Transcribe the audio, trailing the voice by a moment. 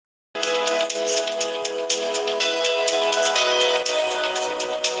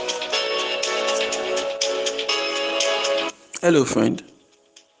Hello, friend.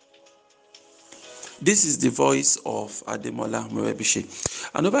 This is the voice of Ademola Morebise.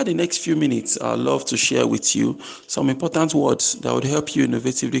 And over the next few minutes, I'd love to share with you some important words that would help you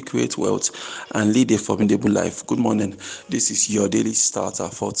innovatively create wealth and lead a formidable life. Good morning. This is your daily starter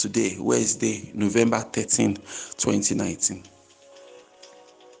for today, Wednesday, November 13, 2019.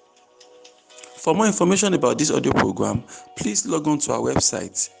 For more information about this audio program, please log on to our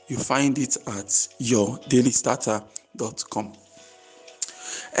website. You find it at yourdailystarter.com.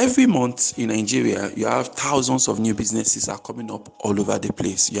 Every month in Nigeria, you have thousands of new businesses are coming up all over the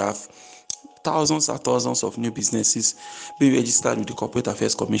place. You have thousands and thousands of new businesses being registered with the Corporate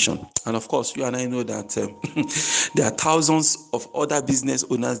Affairs Commission. And of course, you and I know that there are thousands of other business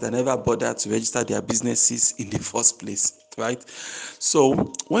owners that never bothered to register their businesses in the first place, right?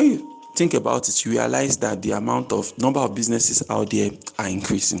 So when you think about it, you realize that the number of businesses out there are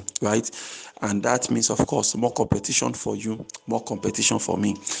increasing, right? And that means, of course, more competition for you, more competition for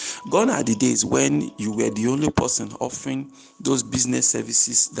me. Gone are the days when you were the only person offering those business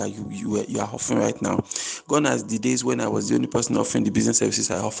services that you are offering right now. Gone are the days when I was the only person offering the business services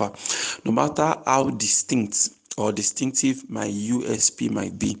I offer. No matter how distinct or distinctive my USP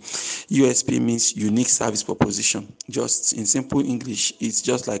might be. USP means unique service proposition. Just in simple English, it's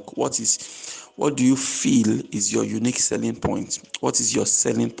just like what do you feel is your unique selling point? What is your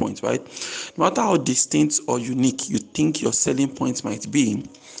selling point, right? No matter how distinct or unique you think your selling point might be,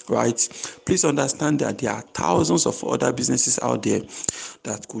 right? Please understand that there are thousands of other businesses out there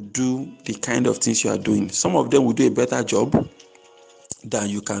that could do the kind of things you are doing. Some of them will do a better job than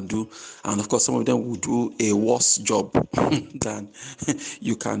you can do, and of course some of them will do a worse job than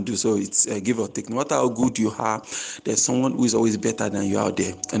you can do. So it's a give or take. No matter how good you are, there's someone who is always better than you out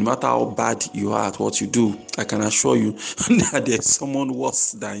there, and no matter how bad you are at what you do, I can assure you that there's someone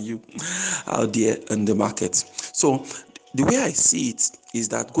worse than you out there in the market. So the way I see it is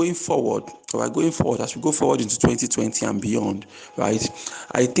that going forward, as we go forward into 2020 and beyond, right?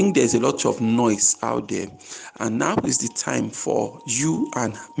 I think there's a lot of noise out there, and now is the time for you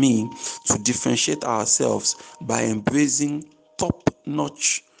and me to differentiate ourselves by embracing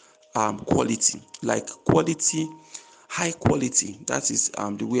top-notch quality, like quality, high quality. That is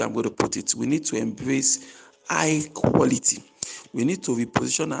the way I'm going to put it. We need to embrace high quality. We need to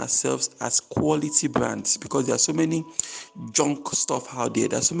reposition ourselves as quality brands because there are so many junk stuff out there.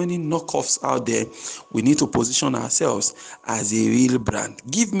 There are so many knockoffs out there. We need to position ourselves as a real brand.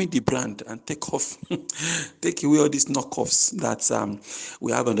 Give me the brand and take away all these knockoffs that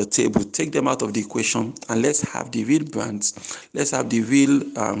we have on the table. Take them out of the equation and let's have the real brands. Let's have the real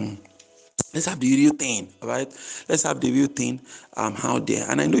thing, right? Let's have the real thing out there.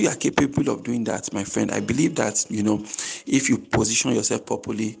 And I know you are capable of doing that, my friend. I believe that, if you position yourself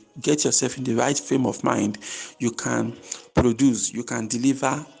properly, get yourself in the right frame of mind, you can produce, you can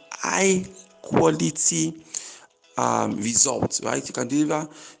deliver high quality results, right? You can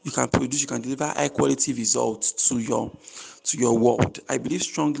produce, you can deliver high quality results to your world. I believe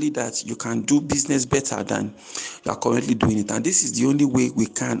strongly that you can do business better than you are currently doing it, and this is the only way we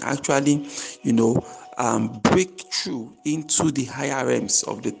can actually, break through into the higher realms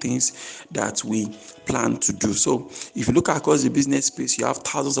of the things that we plan to do. So, if you look across the business space, you have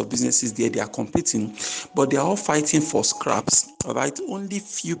thousands of businesses there. They are competing, but they are all fighting for scraps. All right, only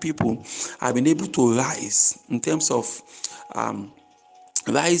few people have been able to um,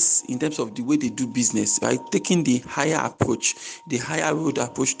 rise in terms of the way they do business, right? Taking the higher approach, the higher road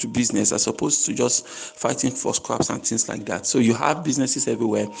approach to business, as opposed to just fighting for scraps and things like that. So you have businesses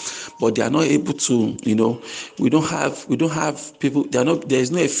everywhere, but they are not able to, we don't have people. There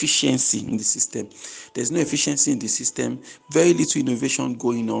is no efficiency in the system. There's no efficiency in the system. Very little innovation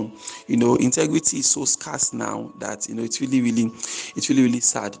going on. Integrity is so scarce now that it's really really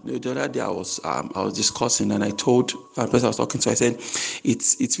sad. The other day I was discussing, and I told the person I was talking to, I said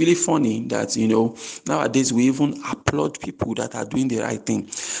it's really funny that nowadays we even applaud people that are doing the right thing.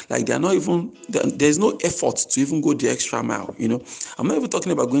 Like there's no effort to even go the extra mile. I'm not even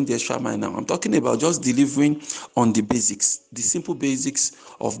talking about going the extra mile now. I'm talking about just delivering on the basics, the simple basics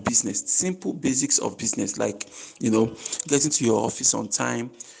of business, like getting to your office on time,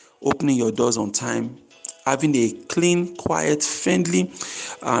 opening your doors on time, having a clean, quiet, friendly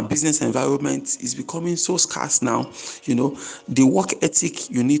business environment is becoming so scarce now. The work ethic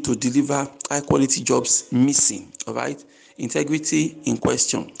you need to deliver high quality jobs missing. All right, integrity in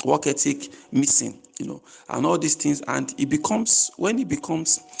question, work ethic missing. And all these things, and it becomes, we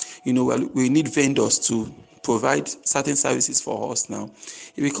need vendors to provide certain services for us now.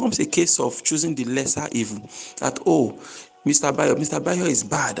 It becomes a case of choosing the lesser evil, that Mr. Bayo is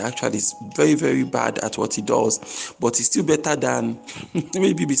bad, actually. He's very, very bad at what he does, but he's still better than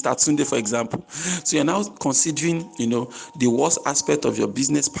maybe Mr. Tunde, for example. So you're now considering, the worst aspect of your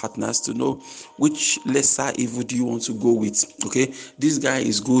business partners to know which lesser evil do you want to go with. Okay, this guy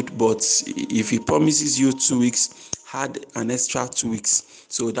is good, but if he promises you 2 weeks, had an extra 2 weeks,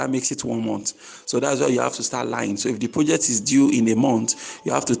 so that makes it 1 month. So that's why you have to start lying. So if the project is due in a month,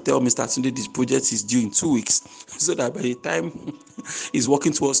 you have to tell Mr. Tunde this project is due in 2 weeks, so that by the time he's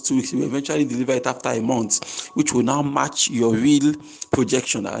working towards 2 weeks, he will eventually deliver it after a month, which will now match your real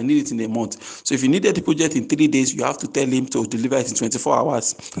projection. I need it in a month. So if you needed the project in 3 days, you have to tell him to deliver it in 24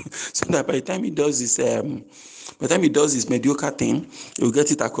 hours, so that by the time he does his mediocre thing, he'll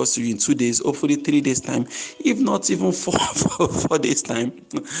get it across to you in 2 days, hopefully 3 days time, if not even four days time,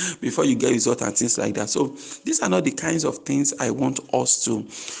 before you get result and things like that. So these are not the kinds of things I want us to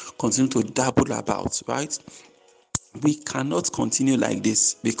continue to dabble about, right? We cannot continue like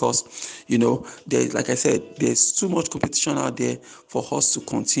this because, there's, like I said, there's too much competition out there for us to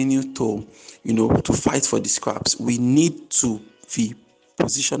continue to, to fight for the scraps. We need to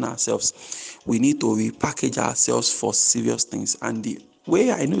position ourselves. We need to repackage ourselves for serious things. And the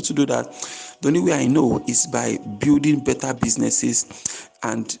way I know to do that, the only way I know is by building better businesses,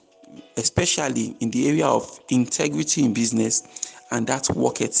 and especially in the area of integrity in business and that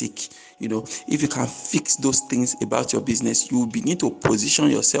work ethic. If you can fix those things about your business, you will begin to position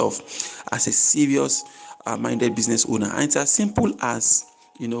yourself as a serious minded business owner. And it's as simple as,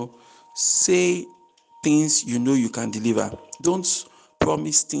 say things you can deliver. Don't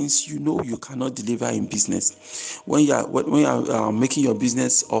promise things you cannot deliver in business. When you are making your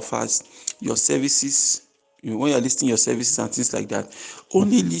business offers, your services, when you're listing your services and things like that,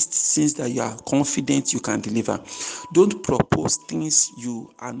 only list things that you are confident you can deliver. Don't propose things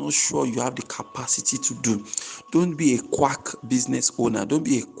you are not sure you have the capacity to do. Don't be a quack business owner. Don't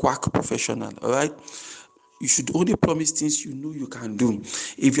be a quack professional. All right. You should only promise things you can do.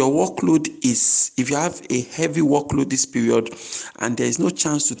 If you have a heavy workload this period and there is no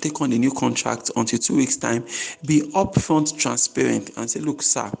chance to take on a new contract until 2 weeks time, be upfront, transparent, and say, look,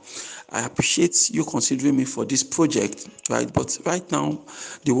 sir, I appreciate you considering me for this project, right? But right now,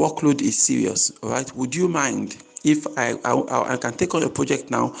 the workload is serious, all right? Would you mind if I can take on a project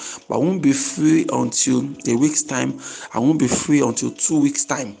now, but I won't be free until a week's time. I won't be free until 2 weeks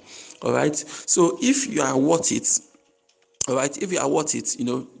time. All right. So if you are worth it,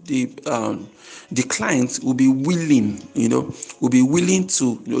 the client will be willing,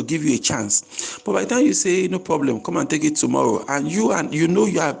 to give you a chance. But by the time you say no problem, come and take it tomorrow, and you are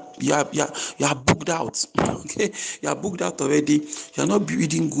booked out. Okay, you are booked out already. You are not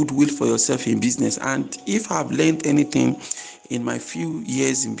building goodwill for yourself in business. And if I've learned anything in my few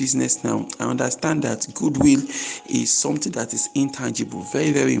years in business now, I understand that goodwill is something that is intangible,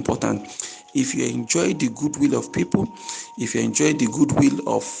 very, very important. If you enjoy the goodwill of people, if you enjoy the goodwill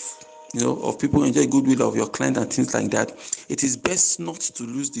of people, enjoy goodwill of your client and things like that, it is best not to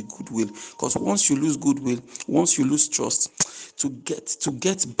lose the goodwill, because once you lose goodwill, once you lose trust, to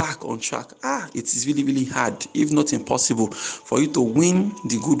get back on track, it is really, really hard, if not impossible, for you to win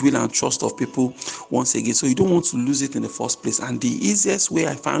the goodwill and trust of people once again. So you don't want to lose it in the first place. And the easiest way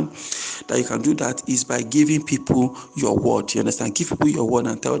I found that you can do that is by giving people your word. You understand? Give people your word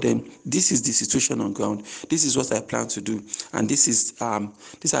and tell them, this is the situation on ground, this is what I plan to do, and these are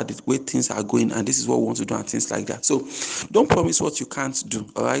the way things are going, and this is what we want to do, and things like that. So don't promise what you can't do.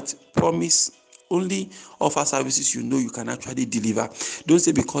 All right, promise only offer services you can actually deliver. Don't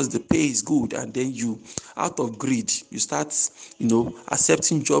say because the pay is good and then you, out of greed, you start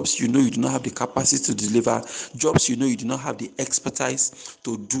accepting jobs you do not have the capacity to deliver, jobs you do not have the expertise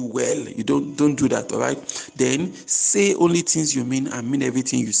to do well. You don't do that. All right, then say only things you mean and mean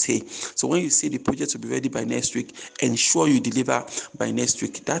everything you say. So when you say the project will be ready by next week, ensure you deliver by next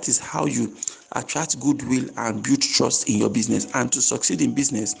week. That is how you attract goodwill and build trust in your business. And to succeed in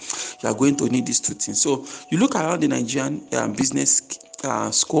business, you are going to need these two things. So you look around the Nigerian business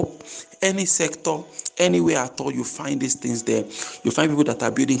scope, any sector, anywhere at all, you find these things there. You find people that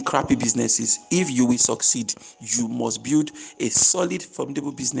are building crappy businesses. If you will succeed, you must build a solid,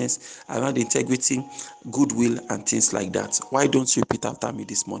 formidable business around integrity, goodwill, and things like that. Why don't you repeat after me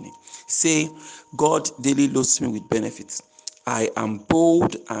this morning? Say, God daily loads me with benefits. I am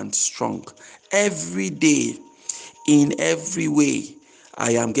bold and strong. Every day, in every way,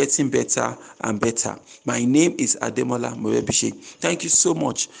 I am getting better and better. My name is Ademola Morebise. Thank you so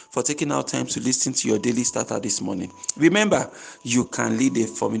much for taking our time to listen to your daily starter this morning. Remember, you can lead a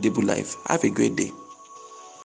formidable life. Have a great day.